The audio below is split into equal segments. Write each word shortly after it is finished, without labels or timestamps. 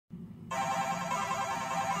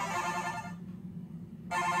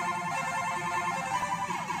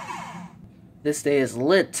This day is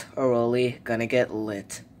lit, Oroli. Gonna get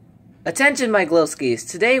lit. Attention, my glowskis.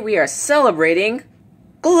 Today we are celebrating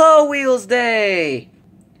Glow Wheels Day!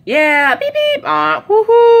 Yeah, beep beep!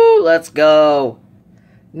 Woohoo! Let's go!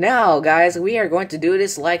 Now, guys, we are going to do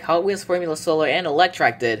this like Hot Wheels Formula Solar and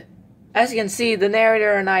Electrac did. As you can see, the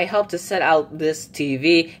narrator and I helped to set out this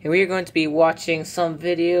TV, and we are going to be watching some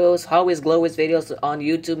videos, Hot Wheels Glow Wheels videos on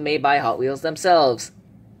YouTube made by Hot Wheels themselves.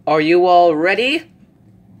 Are you all ready?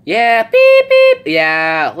 Yeah, beep beep!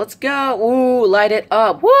 Yeah, let's go! Ooh, light it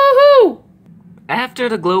up! Woohoo! After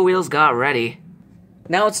the Glow Wheels got ready.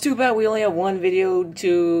 Now, it's too bad we only have one video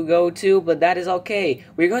to go to, but that is okay.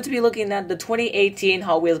 We're going to be looking at the 2018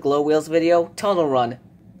 Hot Wheels Glow Wheels video, Tunnel Run.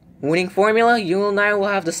 Winning formula, you and I will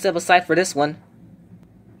have to step aside for this one.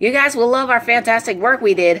 You guys will love our fantastic work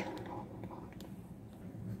we did.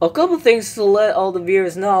 A couple things to let all the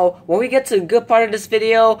viewers know. When we get to a good part of this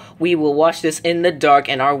video, we will watch this in the dark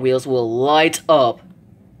and our wheels will light up.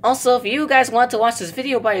 Also, if you guys want to watch this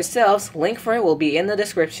video by yourselves, link for it will be in the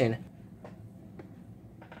description.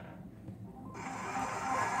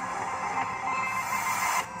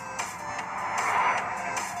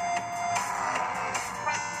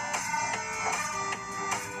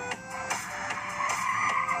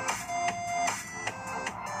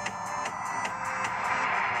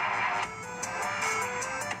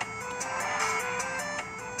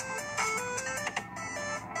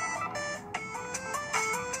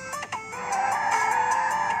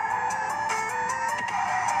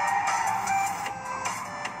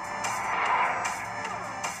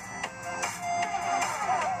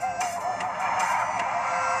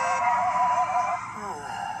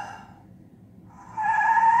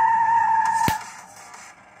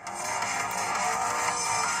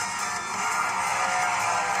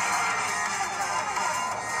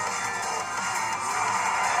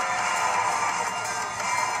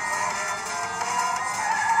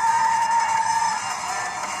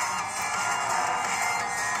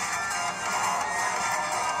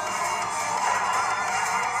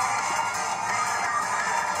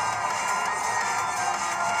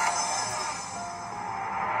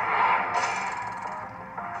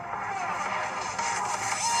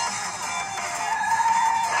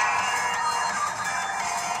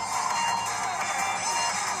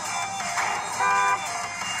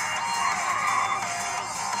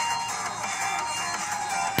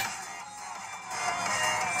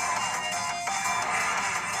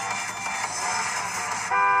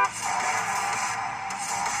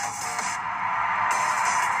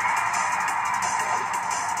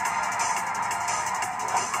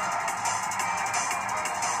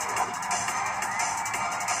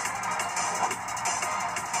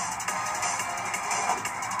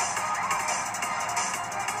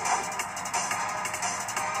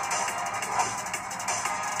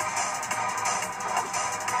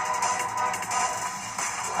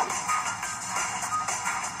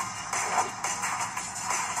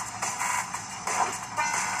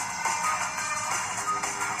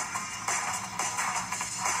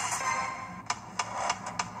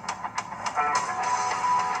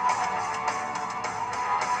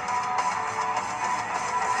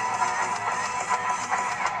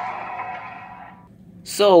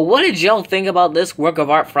 So, what did y'all think about this work of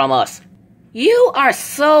art from us? You are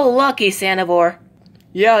so lucky, Sanivore.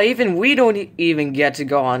 Yeah, even we don't even get to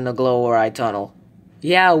go on the Glow Ride Tunnel.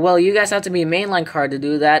 Yeah, well, you guys have to be mainline card to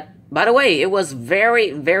do that. By the way, it was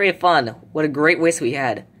very, very fun. What a great race we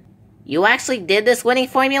had. You actually did this winning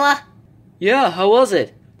formula? Yeah, how was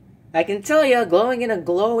it? I can tell you, glowing in a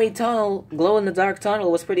glowy tunnel, glow-in-the-dark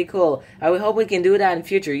tunnel was pretty cool. I would hope we can do that in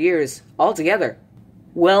future years, all together.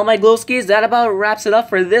 Well, my glowskis, that about wraps it up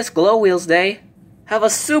for this Glow Wheels Day. Have a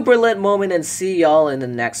super lit moment and see y'all in the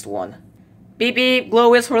next one. Beep beep, Glow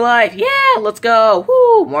Wheels for life. Yeah, let's go.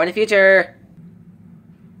 Woo, more in the future.